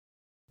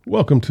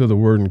Welcome to the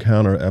Word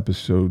Encounter,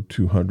 episode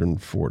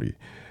 240,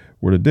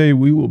 where today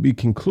we will be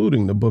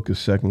concluding the book of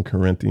 2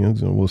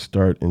 Corinthians, and we'll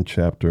start in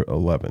chapter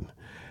 11.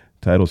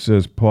 Title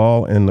says,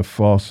 Paul and the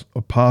False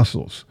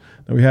Apostles.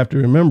 Now we have to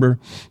remember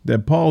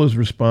that Paul is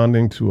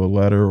responding to a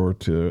letter or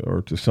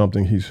to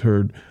something he's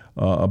heard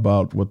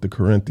about what the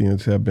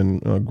Corinthians have been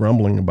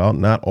grumbling about.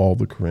 Not all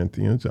the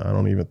Corinthians. I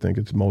don't even think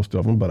it's most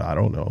of them, but I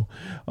don't know.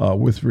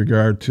 With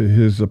regard to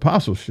his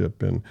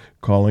apostleship and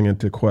calling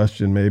into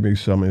question maybe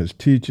some of his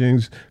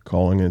teachings,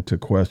 calling into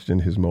question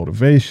his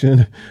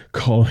motivation,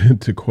 calling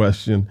into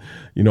question,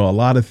 a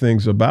lot of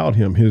things about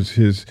him,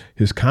 his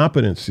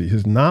competency,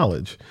 his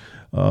knowledge.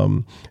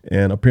 And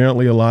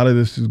apparently a lot of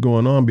this is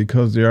going on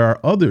because there are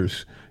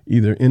others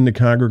either in the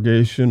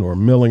congregation or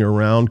milling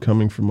around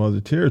coming from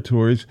other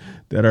territories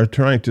that are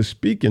trying to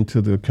speak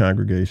into the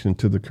congregation,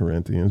 to the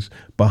Corinthians,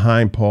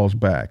 behind Paul's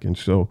back. And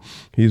so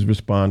he's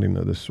responding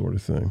to this sort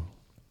of thing.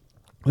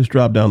 Let's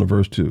drop down to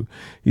verse 2.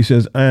 He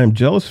says, I am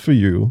jealous for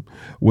you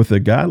with a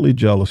godly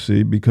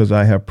jealousy because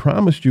I have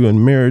promised you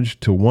in marriage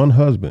to one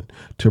husband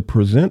to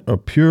present a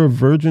pure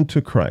virgin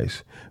to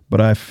Christ.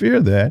 But I fear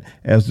that,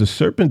 as the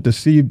serpent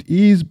deceived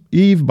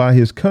Eve by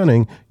his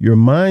cunning, your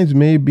minds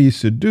may be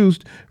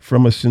seduced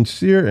from a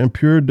sincere and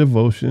pure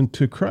devotion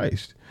to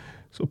Christ.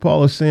 So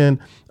Paul is saying,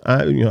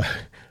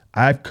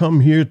 I've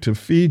come here to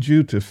feed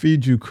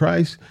you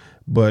Christ,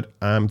 but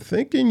I'm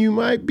thinking you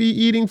might be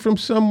eating from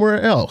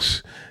somewhere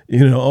else,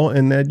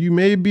 and that you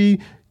may be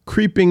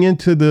creeping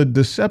into the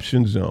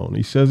deception zone.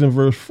 He says in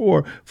verse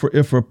 4, for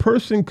if a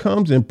person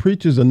comes and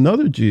preaches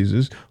another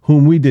Jesus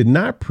whom we did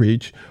not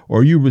preach,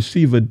 or you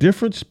receive a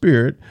different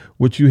spirit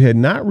which you had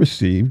not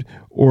received,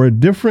 or a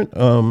different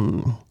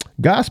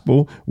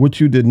gospel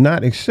which you did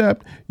not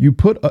accept, you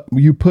put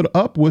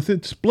up with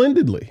it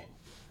splendidly.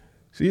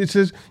 See, it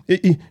says,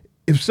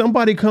 if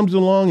somebody comes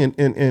along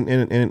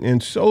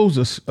and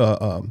sows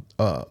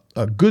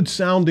a good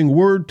sounding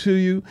word to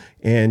you,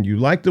 and you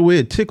like the way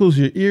it tickles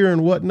your ear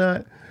and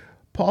whatnot,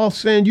 Paul's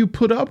saying you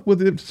put up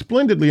with it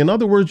splendidly. In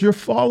other words, you're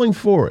falling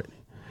for it.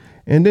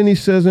 And then he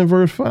says in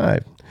verse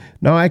 5,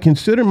 now I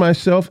consider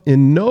myself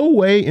in no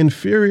way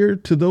inferior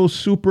to those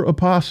super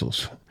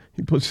apostles.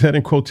 He puts that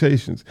in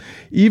quotations.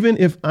 Even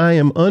if I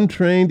am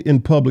untrained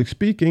in public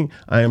speaking,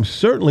 I am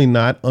certainly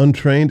not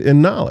untrained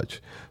in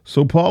knowledge.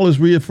 So Paul is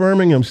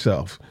reaffirming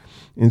himself.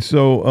 And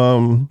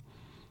so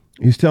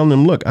he's telling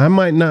them, look, I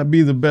might not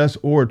be the best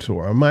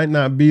orator. I might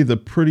not be the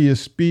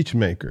prettiest speech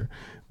maker,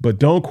 but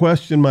don't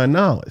question my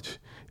knowledge.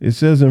 It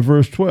says in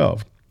verse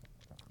 12,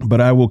 but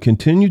I will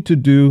continue to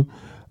do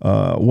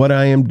what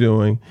I am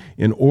doing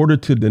in order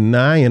to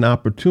deny an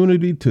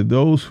opportunity to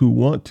those who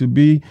want to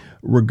be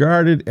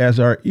regarded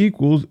as our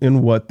equals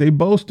in what they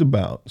boast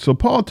about. So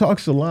Paul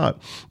talks a lot,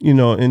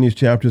 in these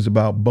chapters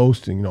about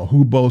boasting,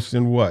 who boasts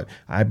in what?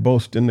 I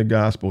boast in the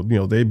gospel,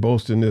 they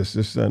boast in this,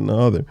 that, and the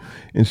other.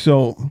 And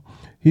so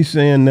he's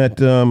saying that,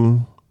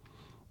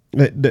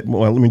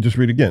 well, let me just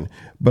read again.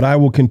 But I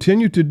will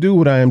continue to do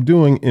what I am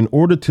doing in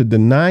order to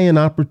deny an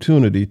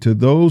opportunity to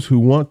those who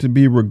want to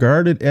be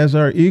regarded as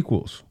our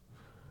equals.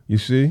 You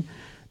see,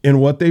 in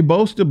what they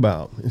boast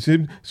about. You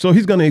see? So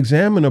he's going to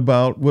examine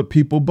about what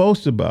people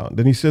boast about.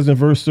 Then he says in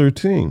verse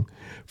 13,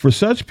 for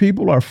such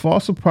people are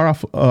false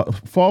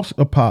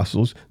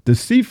apostles,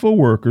 deceitful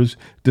workers,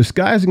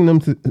 disguising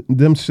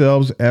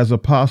themselves as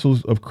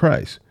apostles of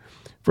Christ.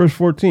 Verse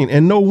 14,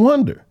 and no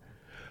wonder.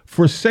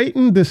 For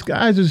Satan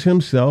disguises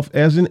himself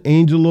as an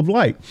angel of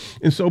light.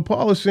 And so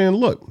Paul is saying,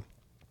 look,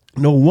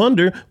 no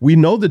wonder we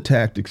know the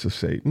tactics of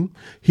Satan.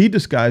 He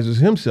disguises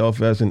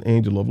himself as an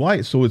angel of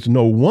light. So it's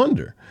no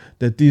wonder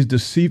that these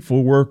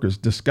deceitful workers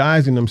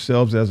disguising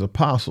themselves as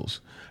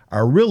apostles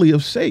are really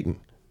of Satan,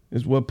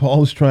 is what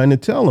Paul is trying to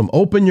tell them.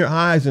 Open your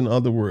eyes, in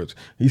other words.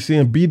 He's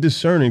saying be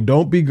discerning.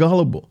 Don't be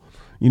gullible.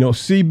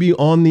 See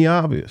beyond the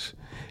obvious.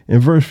 In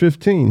verse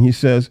 15, he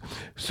says,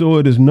 so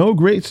it is no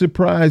great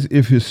surprise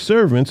if his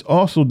servants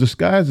also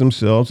disguise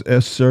themselves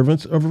as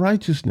servants of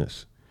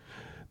righteousness.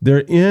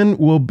 Their end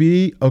will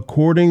be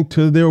according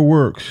to their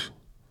works.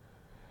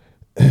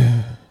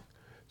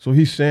 So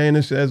he's saying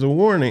this as a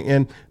warning.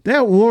 And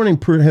that warning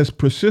has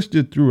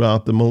persisted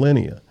throughout the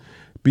millennia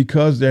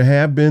because there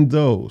have been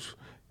those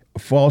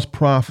false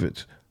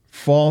prophets,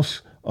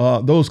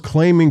 those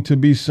claiming to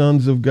be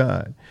sons of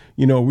God.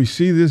 We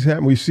see this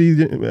happen.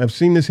 I've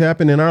seen this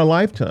happen in our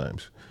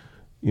lifetimes.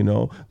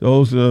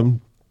 Those the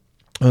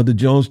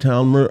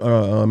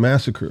Jonestown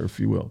massacre,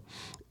 if you will,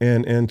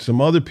 and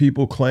some other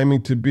people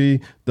claiming to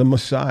be the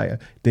Messiah.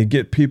 They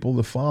get people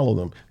to follow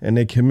them, and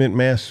they commit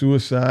mass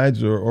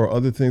suicides or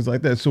other things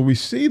like that. So we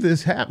see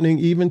this happening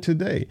even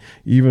today,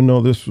 even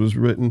though this was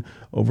written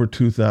over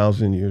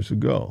 2,000 years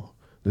ago.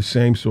 The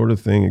same sort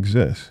of thing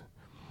exists.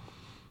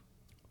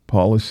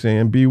 Paul is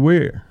saying,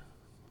 beware.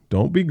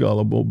 Don't be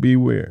gullible.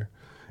 Beware.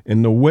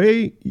 And the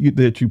way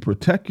that you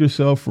protect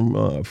yourself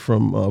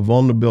from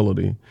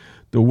vulnerability,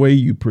 the way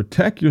you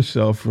protect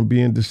yourself from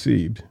being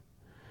deceived,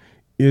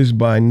 is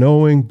by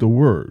knowing the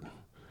word,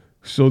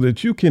 so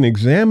that you can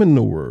examine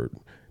the word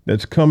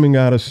that's coming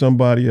out of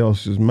somebody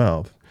else's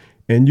mouth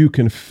and you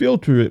can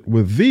filter it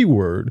with the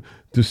word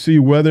to see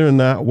whether or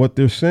not what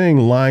they're saying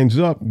lines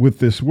up with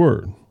this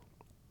word.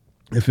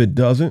 If it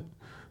doesn't,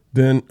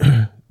 then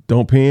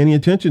don't pay any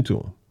attention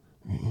to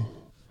them.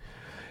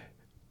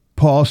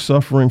 Paul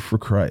suffering for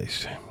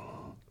Christ.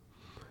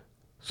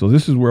 So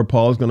this is where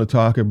Paul is going to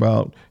talk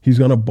about, he's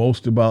going to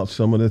boast about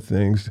some of the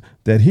things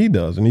that he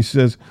does. And he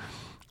says,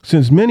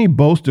 since many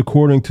boast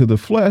according to the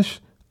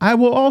flesh, I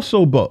will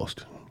also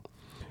boast.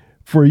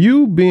 For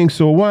you, being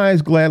so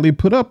wise, gladly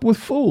put up with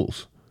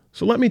fools.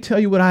 So let me tell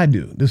you what I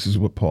do. This is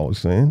what Paul is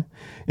saying.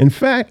 In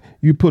fact,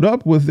 you put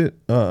up with it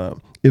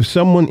if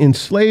someone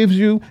enslaves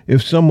you,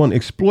 if someone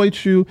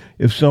exploits you,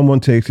 if someone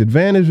takes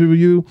advantage of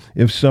you,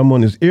 if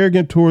someone is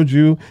arrogant towards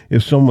you,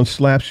 if someone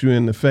slaps you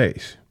in the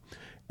face.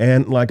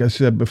 And like I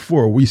said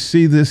before, we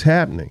see this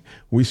happening.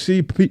 We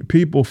see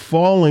people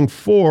falling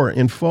for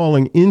and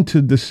falling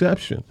into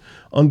deception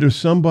under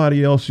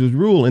somebody else's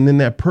rule. And then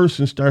that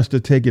person starts to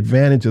take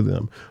advantage of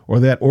them, or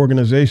that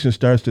organization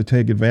starts to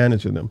take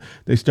advantage of them.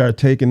 They start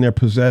taking their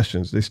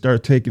possessions. They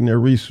start taking their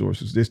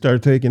resources. They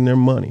start taking their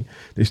money.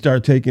 They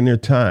start taking their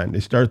time. They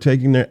start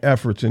taking their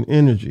efforts and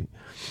energy.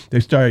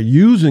 They start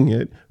using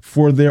it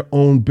for their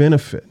own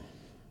benefit.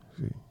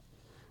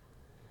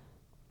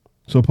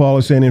 So Paul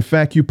is saying, in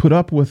fact, you put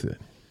up with it,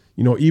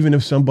 even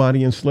if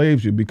somebody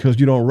enslaves you, because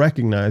you don't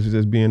recognize it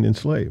as being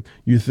enslaved.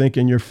 You're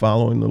thinking you're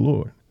following the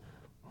Lord.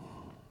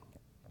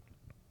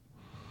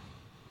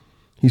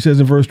 He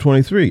says in verse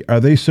 23, are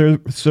they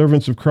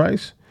servants of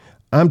Christ?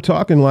 I'm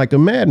talking like a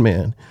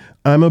madman.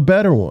 I'm a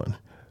better one.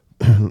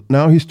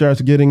 Now he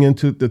starts getting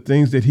into the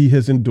things that he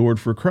has endured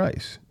for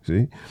Christ.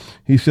 See,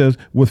 he says,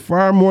 with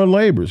far more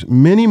labors,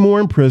 many more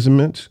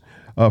imprisonments,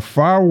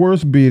 far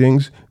worse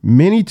beatings,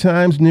 many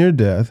times near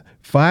death.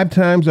 5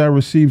 times I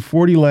received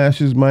 40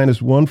 lashes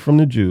minus 1 from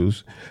the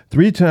Jews.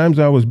 3 times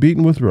I was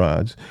beaten with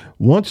rods.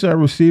 Once I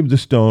received a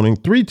stoning.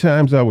 3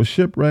 times I was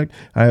shipwrecked.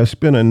 I have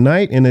spent a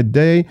night and a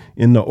day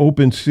in the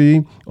open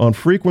sea. On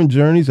frequent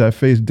journeys, I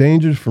faced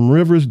dangers from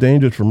rivers,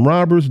 dangers from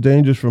robbers,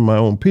 dangers from my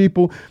own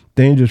people,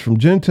 dangers from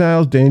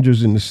Gentiles,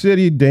 dangers in the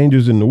city,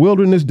 dangers in the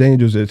wilderness,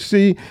 dangers at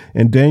sea,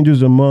 and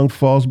dangers among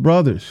false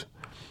brothers.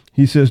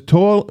 He says,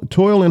 toil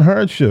and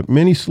hardship,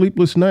 many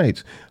sleepless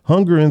nights,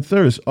 hunger and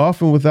thirst,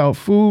 often without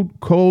food,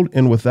 cold,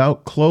 and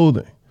without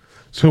clothing.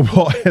 So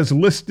Paul has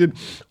listed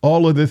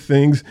all of the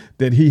things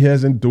that he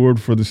has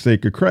endured for the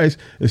sake of Christ,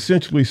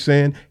 essentially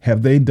saying,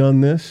 have they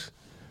done this?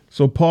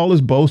 So Paul is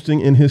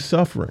boasting in his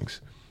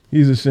sufferings.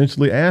 He's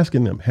essentially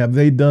asking them, have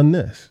they done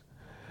this?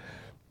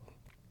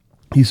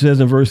 He says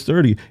in verse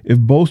 30, if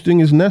boasting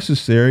is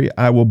necessary,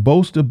 I will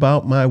boast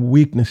about my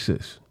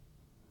weaknesses.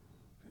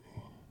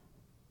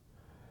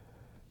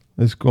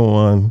 Let's go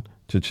on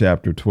to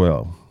chapter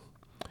 12.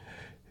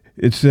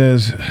 It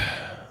says,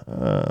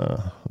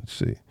 let's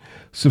see,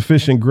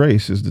 sufficient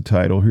grace is the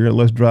title here.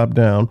 Let's drop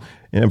down.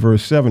 In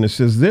verse 7, it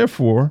says,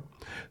 therefore,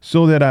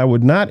 so that I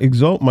would not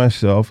exalt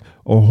myself,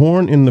 a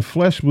horn in the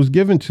flesh was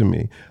given to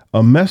me,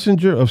 a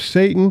messenger of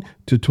Satan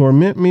to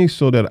torment me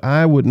so that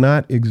I would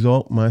not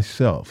exalt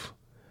myself.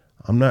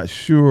 I'm not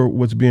sure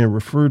what's being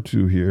referred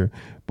to here,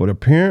 but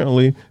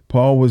apparently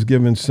Paul was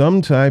given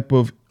some type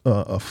of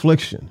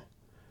affliction.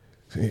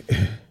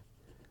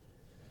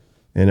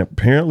 And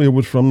apparently it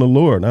was from the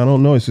Lord. I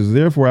don't know. It says,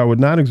 therefore, I would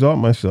not exalt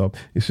myself.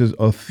 It says,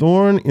 a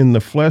thorn in the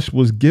flesh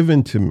was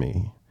given to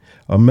me,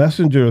 a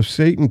messenger of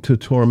Satan to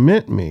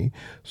torment me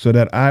so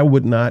that I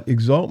would not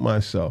exalt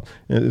myself.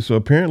 And so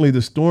apparently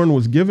this thorn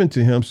was given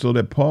to him so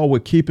that Paul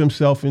would keep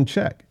himself in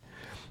check.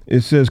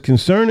 It says,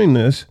 concerning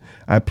this,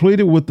 I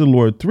pleaded with the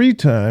Lord 3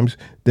 times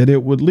that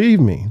it would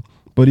leave me.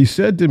 But he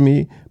said to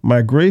me,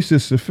 my grace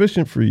is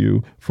sufficient for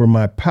you, for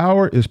my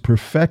power is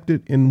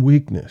perfected in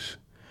weakness.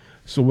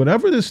 So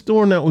whatever this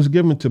thorn that was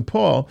given to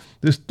Paul,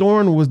 this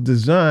thorn was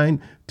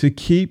designed to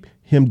keep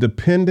him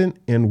dependent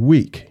and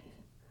weak,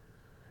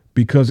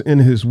 because in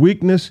his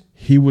weakness,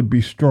 he would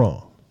be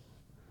strong.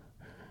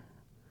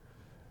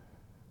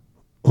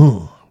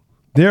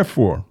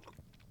 Therefore,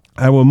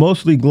 I will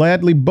mostly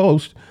gladly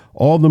boast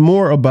all the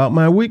more about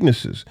my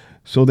weaknesses,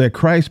 so that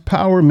Christ's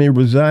power may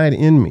reside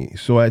in me.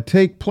 So I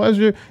take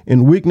pleasure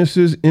in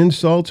weaknesses,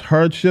 insults,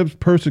 hardships,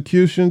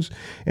 persecutions,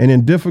 and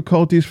in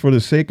difficulties for the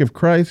sake of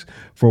Christ.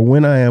 For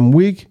when I am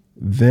weak,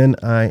 then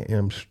I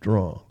am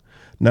strong.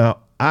 Now,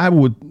 I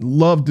would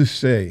love to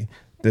say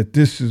that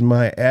this is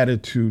my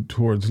attitude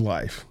towards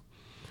life,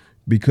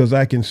 because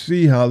I can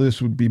see how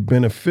this would be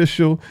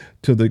beneficial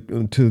to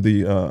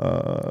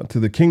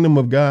the kingdom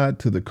of God,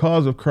 to the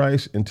cause of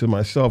Christ, and to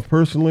myself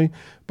personally.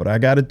 But I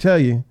got to tell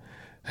you,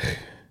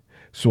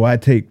 so I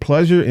take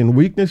pleasure in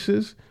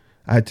weaknesses.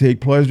 I take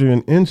pleasure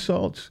in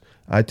insults.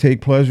 I take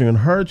pleasure in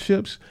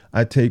hardships.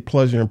 I take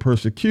pleasure in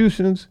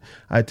persecutions.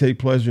 I take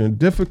pleasure in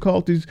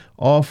difficulties,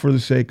 all for the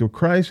sake of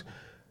Christ.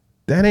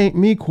 That ain't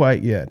me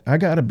quite yet. I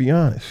got to be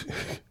honest.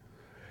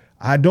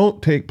 I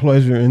don't take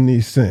pleasure in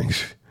these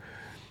things.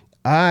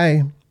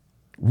 I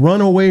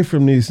run away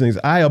from these things.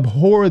 I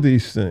abhor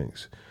these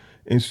things.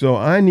 And so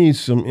I need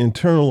some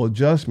internal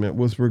adjustment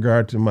with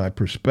regard to my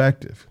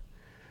perspective.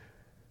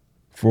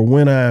 For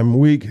when I am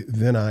weak,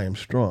 then I am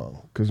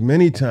strong. Because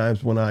many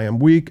times when I am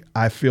weak,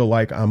 I feel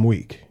like I'm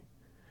weak.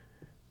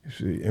 You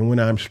see, and when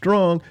I'm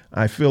strong,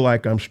 I feel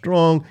like I'm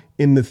strong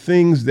in the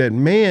things that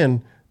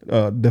man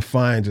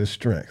defines as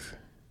strength.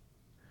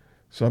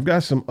 So I've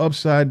got some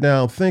upside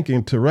down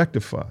thinking to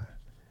rectify.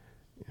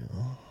 You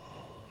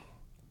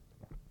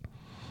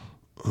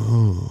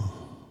know?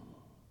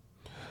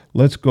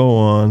 Let's go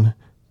on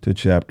to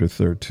chapter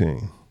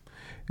 13.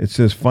 It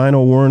says,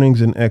 final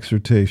warnings and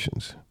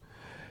exhortations.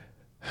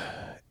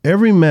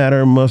 Every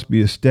matter must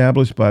be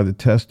established by the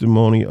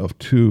testimony of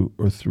 2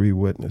 or 3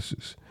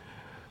 witnesses.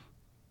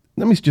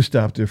 Let me just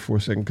stop there for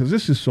a second, because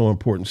this is so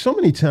important. So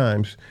many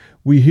times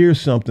we hear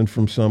something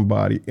from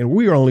somebody and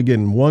we are only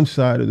getting one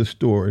side of the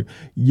story,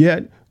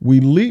 yet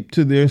we leap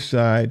to their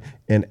side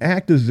and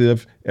act as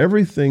if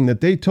everything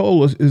that they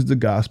told us is the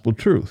gospel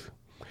truth.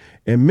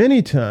 And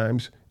many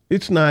times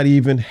it's not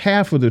even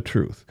half of the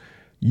truth.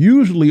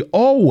 Usually,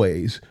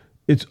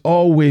 it's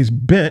always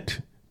bent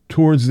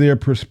towards their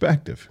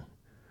perspective.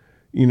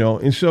 You know,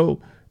 and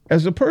so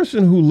as a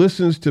person who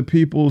listens to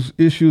people's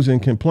issues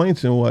and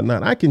complaints and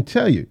whatnot, I can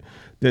tell you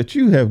that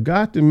you have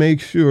got to make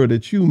sure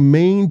that you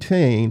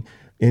maintain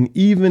an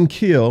even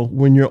keel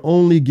when you're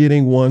only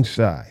getting one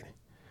side.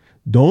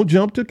 Don't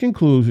jump to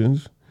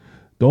conclusions.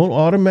 Don't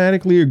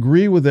automatically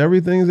agree with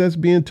everything that's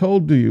being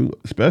told to you,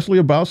 especially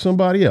about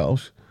somebody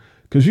else,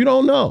 because you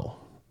don't know.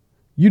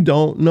 You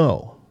don't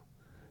know.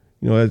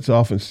 You know, it's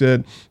often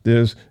said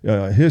there's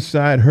his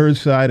side, her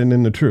side, and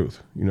then the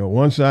truth. You know,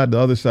 one side, the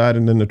other side,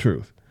 and then the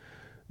truth.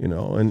 You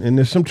know, and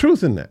there's some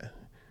truth in that.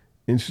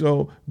 And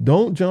so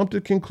don't jump to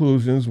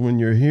conclusions when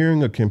you're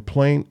hearing a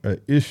complaint, an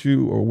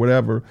issue, or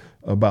whatever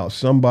about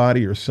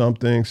somebody or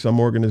something, some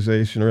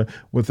organization, or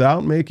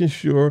without making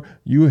sure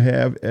you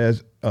have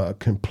as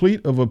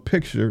complete of a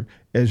picture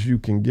as you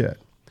can get.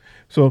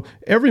 So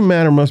every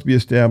matter must be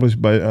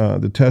established by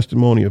the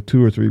testimony of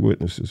 2 or 3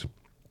 witnesses.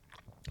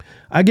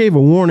 I gave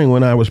a warning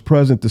when I was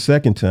present the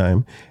second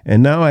time,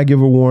 and now I give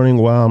a warning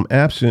while I'm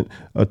absent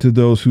to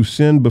those who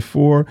sinned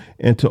before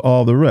and to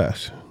all the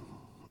rest.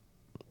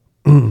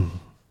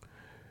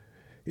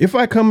 If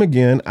I come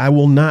again, I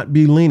will not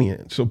be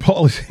lenient. So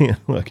Paul is saying,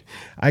 look,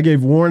 I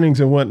gave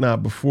warnings and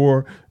whatnot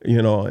before,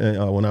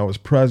 when I was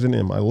present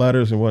in my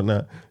letters and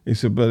whatnot. He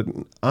said, but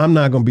I'm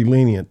not going to be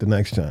lenient the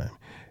next time.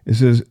 It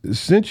says,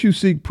 since you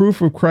seek proof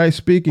of Christ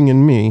speaking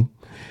in me,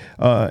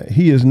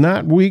 he is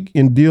not weak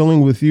in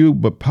dealing with you,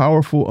 but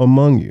powerful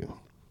among you.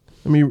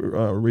 Let me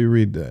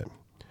reread that.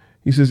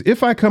 He says,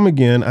 if I come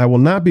again, I will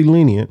not be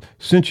lenient,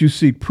 since you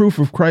seek proof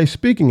of Christ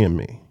speaking in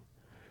me.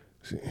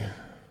 See,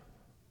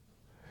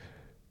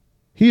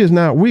 he is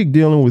not weak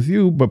dealing with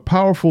you, but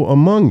powerful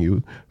among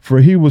you. For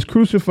he was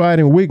crucified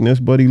in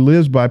weakness, but he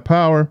lives by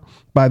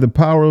the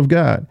power of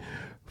God.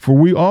 For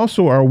we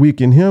also are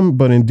weak in him,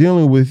 but in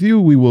dealing with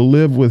you, we will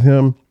live with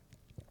him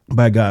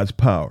by God's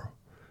power.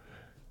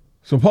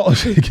 So Paul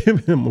is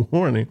giving him a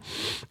warning.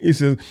 He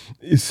says,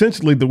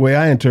 essentially the way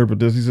I interpret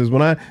this, he says,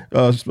 when I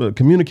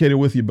communicated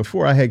with you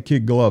before, I had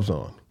kid gloves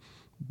on.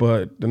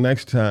 But the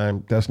next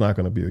time, that's not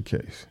going to be the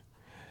case.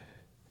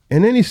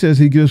 And then he says,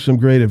 he gives some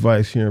great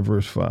advice here in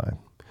verse 5.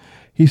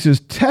 He says,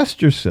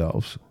 test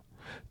yourselves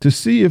to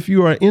see if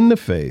you are in the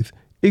faith.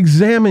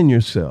 Examine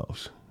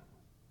yourselves.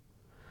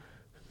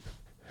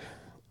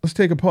 Let's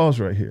take a pause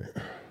right here.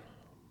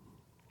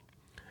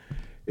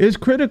 It's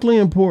critically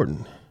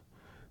important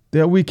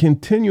that we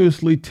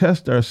continuously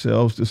test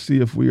ourselves to see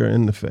if we are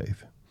in the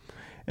faith.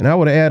 And I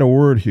would add a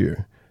word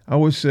here. I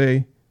would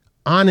say,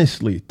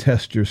 honestly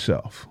test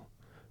yourself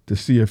to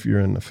see if you're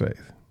in the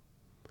faith.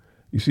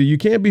 You see, you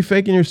can't be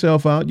faking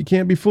yourself out. You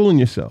can't be fooling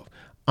yourself.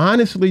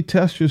 Honestly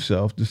test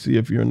yourself to see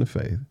if you're in the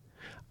faith.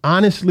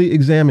 Honestly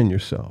examine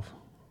yourself.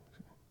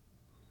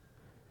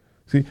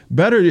 See,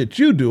 better that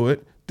you do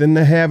it than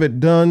to have it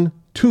done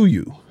to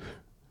you.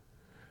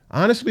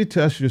 Honestly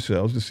test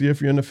yourselves to see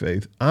if you're in the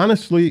faith.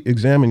 Honestly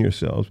examine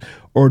yourselves.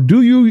 Or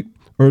do you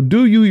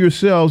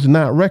yourselves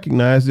not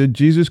recognize that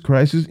Jesus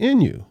Christ is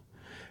in you?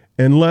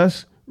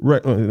 Unless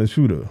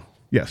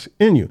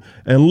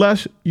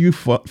you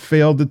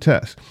failed the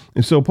test.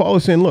 And so Paul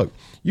is saying, look,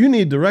 you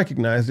need to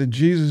recognize that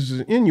Jesus is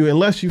in you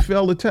unless you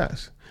fail the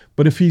test.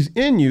 But if he's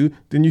in you,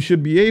 then you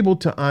should be able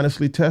to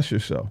honestly test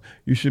yourself.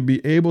 You should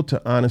be able to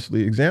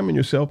honestly examine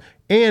yourself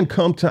and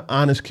come to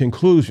honest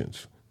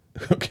conclusions.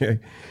 Okay.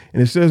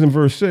 And it says in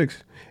verse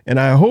 6, and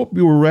I hope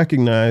you will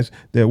recognize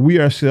that we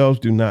ourselves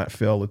do not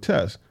fail the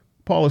test.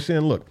 Paul is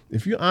saying, look,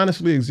 if you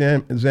honestly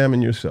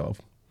examine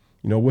yourself,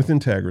 with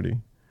integrity,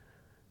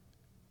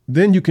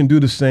 then you can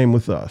do the same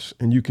with us.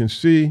 And you can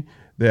see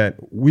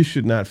that we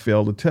should not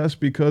fail the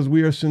test because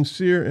we are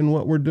sincere in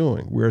what we're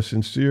doing. We are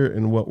sincere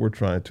in what we're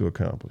trying to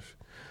accomplish.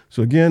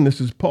 So again, this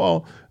is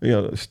Paul,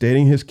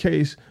 stating his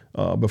case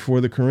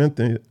before the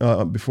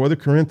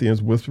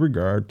Corinthians with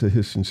regard to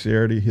his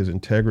sincerity, his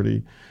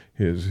integrity,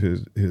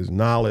 his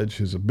knowledge,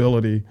 his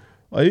ability.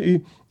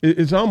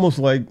 It's almost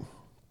like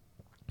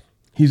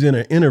he's in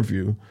an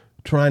interview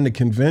trying to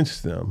convince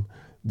them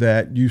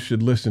that you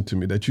should listen to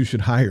me, that you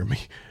should hire me.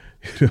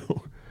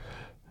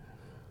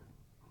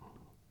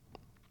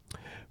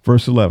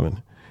 Verse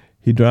 11,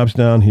 he drops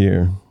down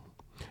here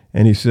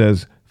and he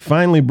says,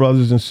 finally,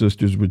 brothers and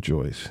sisters,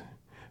 rejoice.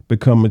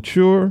 Become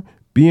mature,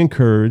 be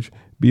encouraged,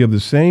 be of the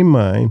same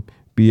mind,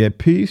 be at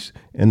peace,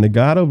 and the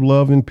God of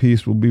love and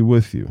peace will be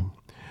with you.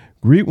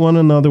 Greet one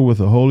another with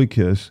a holy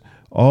kiss.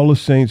 All the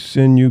saints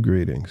send you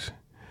greetings.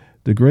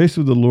 The grace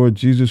of the Lord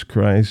Jesus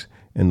Christ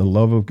and the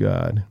love of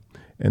God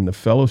and the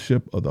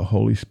fellowship of the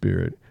Holy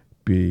Spirit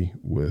be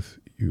with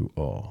you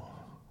all.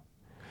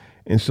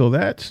 And so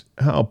that's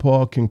how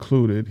Paul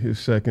concluded his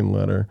second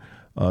letter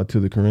to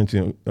the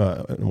Corinthians.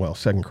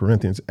 2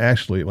 Corinthians.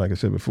 Actually, like I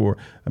said before,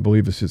 I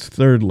believe it's his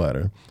third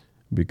letter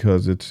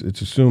because it's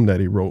assumed that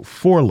he wrote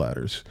 4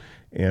 letters.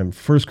 And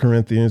 1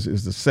 Corinthians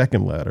is the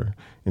second letter,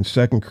 and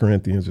 2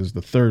 Corinthians is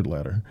the third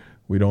letter.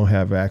 We don't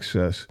have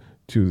access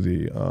to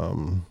the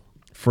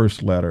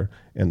first letter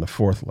and the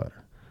fourth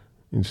letter.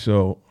 And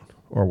so,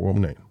 wait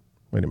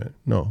a minute.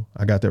 No,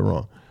 I got that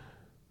wrong.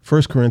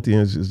 1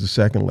 Corinthians is the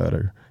second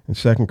letter, and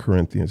 2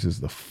 Corinthians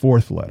is the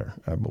fourth letter,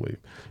 I believe.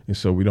 And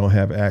so we don't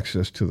have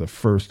access to the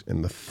first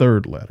and the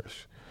third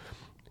letters.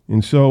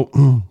 And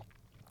so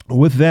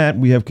with that,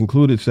 we have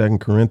concluded 2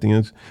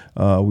 Corinthians.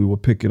 We will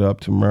pick it up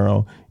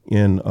tomorrow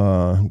in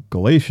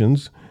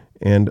Galatians,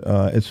 and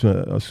it's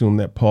assumed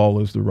that Paul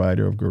is the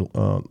writer of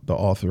the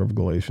author of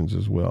Galatians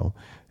as well,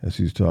 as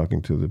he's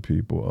talking to the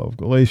people of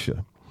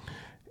Galatia.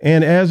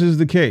 And as is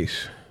the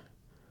case,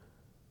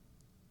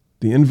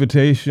 the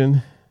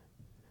invitation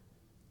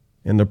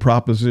and the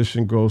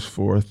proposition goes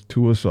forth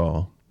to us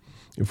all.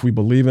 If we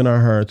believe in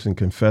our hearts and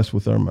confess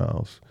with our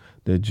mouths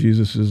that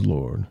Jesus is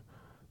Lord,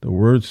 the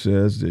word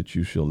says that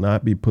you shall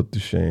not be put to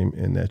shame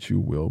and that you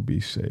will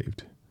be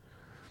saved.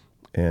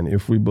 And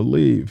if we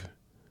believe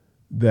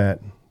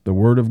that the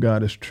word of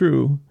God is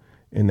true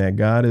and that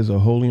God is a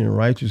holy and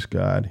righteous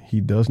God, he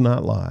does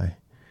not lie.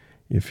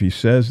 If he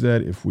says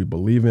that, if we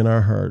believe in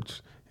our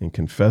hearts and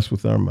confess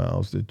with our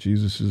mouths that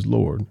Jesus is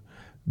Lord,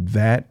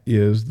 that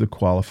is the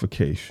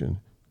qualification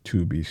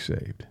to be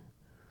saved.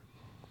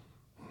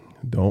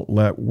 Don't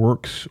let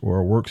works or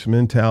a works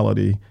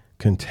mentality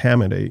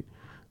contaminate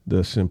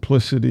the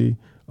simplicity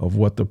of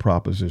what the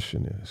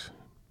proposition is.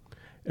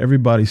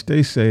 Everybody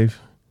stay safe,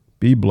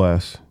 be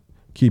blessed,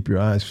 keep your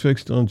eyes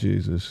fixed on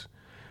Jesus,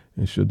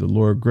 and should the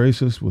Lord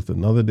grace us with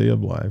another day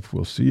of life,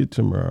 we'll see you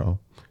tomorrow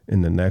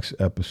in the next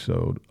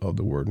episode of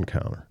The Word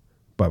Encounter.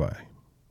 Bye-bye.